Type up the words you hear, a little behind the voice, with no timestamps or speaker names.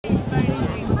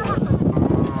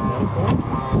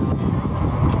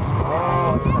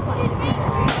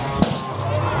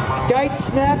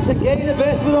snaps and getting the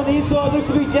best of it on the inside. Looks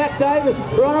to be Jack Davis.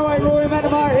 Runaway Rory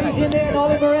McNamara, he's in there. And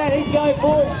Ollie Moran, he's going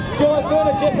forward. Joy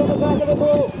Furner just on the back of the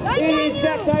ball. Here is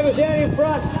Jack Davis out in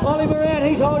front. Ollie Moran,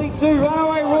 he's holding 2.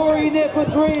 Runaway Rory in there for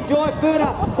 3. And Joy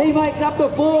Furner, he makes up the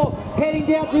 4. Heading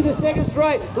down through the second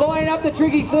straight. Lining up the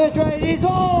tricky third straight. It is the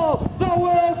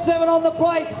World 7 on the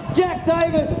plate. Jack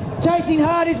Davis chasing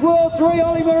hard his World 3.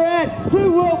 Ollie Moran,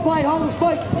 2 World plate holders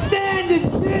plate. Standing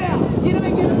down. You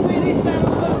don't get to see this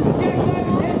battle. Jack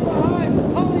Davis heads for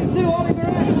home. Holding 2. Ollie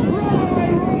Moran.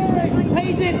 Runaway Rory.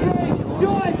 He's in 3.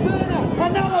 Joy Furner,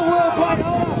 another World plate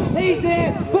holder. He's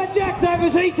there. But Jack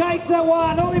Davis, he takes the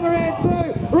 1. Ollie Moran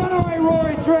 2. Runaway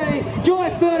Rory 3. Joy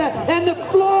Furner and the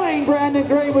flying Brandon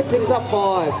Greenwood picks up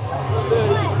 5.